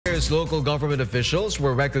Visayas local government officials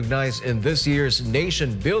were recognized in this year's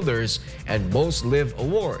Nation Builders Mosliv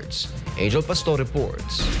Awards. Angel Pastor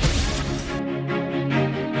reports.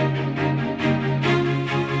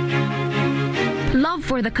 Love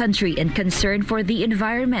for the country and concern for the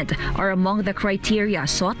environment are among the criteria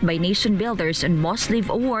sought by Nation Builders and Mosliv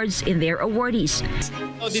Awards in their awardees.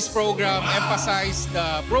 This program emphasized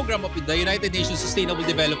the program of the United Nations Sustainable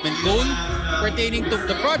Development Goal pertaining to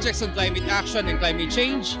the projects on climate action and climate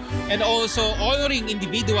change, and also honoring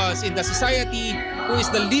individuals in the society who is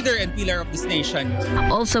the leader and pillar of this nation.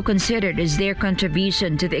 Also considered is their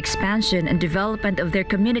contribution to the expansion and development of their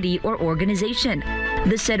community or organization.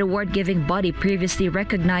 The said award-giving body previously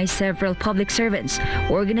recognized several public servants,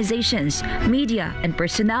 organizations, media, and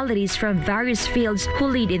personalities from various fields who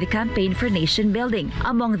lead in the campaign for nation building.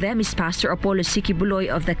 Among them is Pastor Apollo Sikibuloy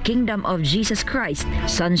of the Kingdom of Jesus Christ,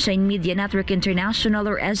 Sunshine Media Network International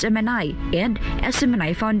or SMNI, and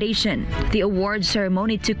SMNI Foundation. The award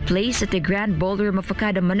ceremony took place at the Grand Ballroom of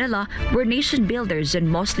Acada, Manila, where Nation Builders and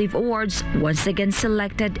Mosliv Awards once again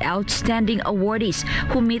selected outstanding awardees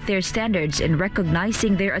who meet their standards in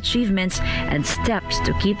recognizing their achievements and steps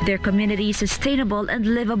to keep their community sustainable and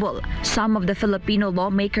livable. Some of the Filipino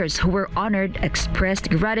lawmakers who were honored expressed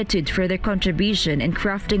gratitude for their contribution in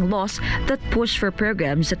crafting laws that push for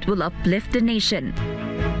programs that will uplift the nation.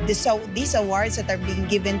 These awards that are being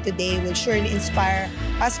given today will surely inspire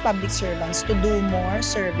us public servants to do more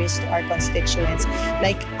service to our constituents.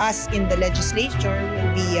 Like us in the legislature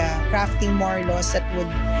will be crafting more laws that would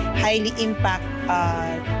highly impact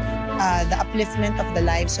the upliftment of the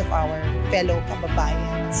lives of our fellow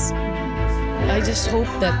kababayans. I just hope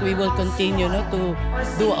that we will continue to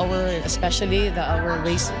do our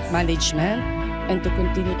waste management and to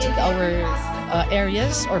continue to keep our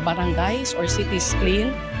areas or barangays or cities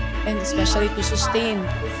clean, and especially to sustain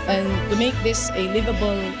and to make this a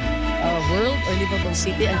livable world or livable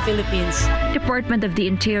city and Philippines. Department of the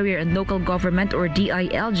Interior and Local Government or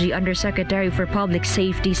DILG Undersecretary for Public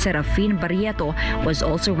Safety Serafin Barrieto was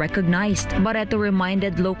also recognized. Barrieto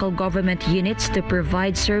reminded local government units to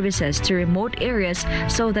provide services to remote areas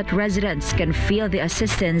so that residents can feel the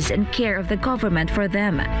assistance and care of the government for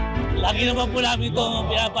them. Lagi naman po namin itong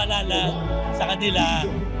pinapaalala sa kanila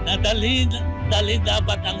na dalhin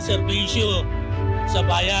dapat ang serbisyo sa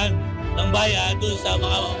bayan ng bayan doon sa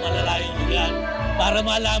mga malalayong lugar para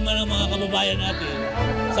malaman ng mga kababayan natin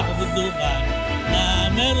sa kabundukan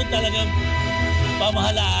na meron talagang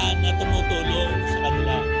pamahalaan na tumutulong sa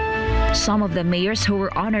kanila. Some of the mayors who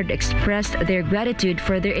were honored expressed their gratitude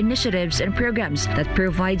for their initiatives and programs that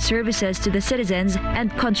provide services to the citizens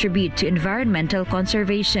and contribute to environmental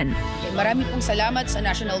conservation. Marami pong salamat sa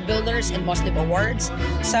National Builders and Mosliv Awards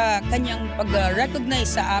sa kanyang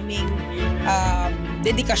pag-recognize sa aming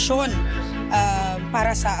dedikasyon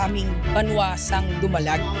para sa aming banwasang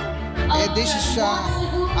dumalag. This is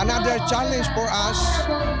another challenge for us.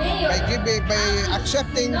 By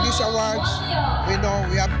accepting these awards, we know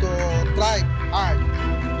we have to try hard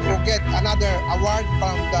to get another award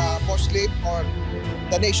from the Mosliv or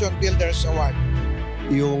the Nation Builders Award.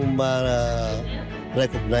 Yung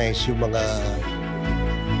recognize yung mga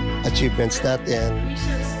achievements natin,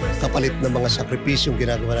 kapalit ng mga sakripisyong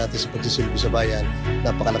ginagawa natin sa pagsisilbi sa bayan,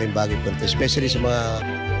 napakalaking bagay po ito, especially sa mga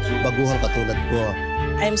baguhang katulad ko.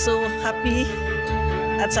 I'm so happy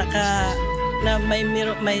at saka na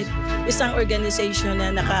may isang organization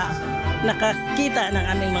na nakakita ng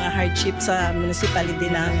aming mga hardship sa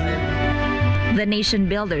municipality namin. The Nation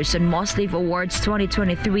Builders and Mosliv Awards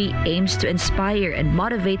 2023 aims to inspire and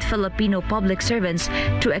motivate Filipino public servants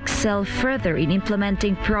to excel further in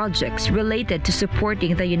implementing projects related to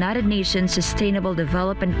supporting the United Nations Sustainable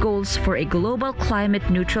Development Goals for a global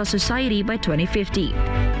climate-neutral society by 2050.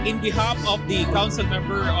 In behalf of the Council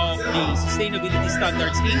Member of the Sustainability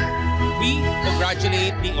Standards Inc., we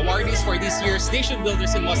congratulate the awardees for this year's Nation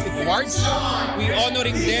Builders and Mosliv Awards. We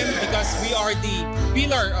honoring them because we are the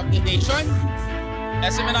pillar of the nation.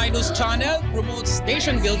 SMNI News Channel promotes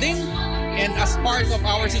nation building, and as part of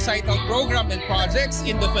our societal program and projects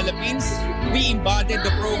in the Philippines, we embodied the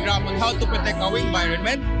program on how to protect our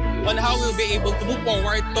environment, on how we'll be able to move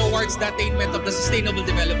forward towards the attainment of the Sustainable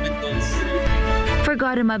Development Goals. For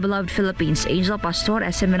God and my beloved Philippines, Angel Pastor,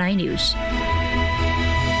 SMNI News.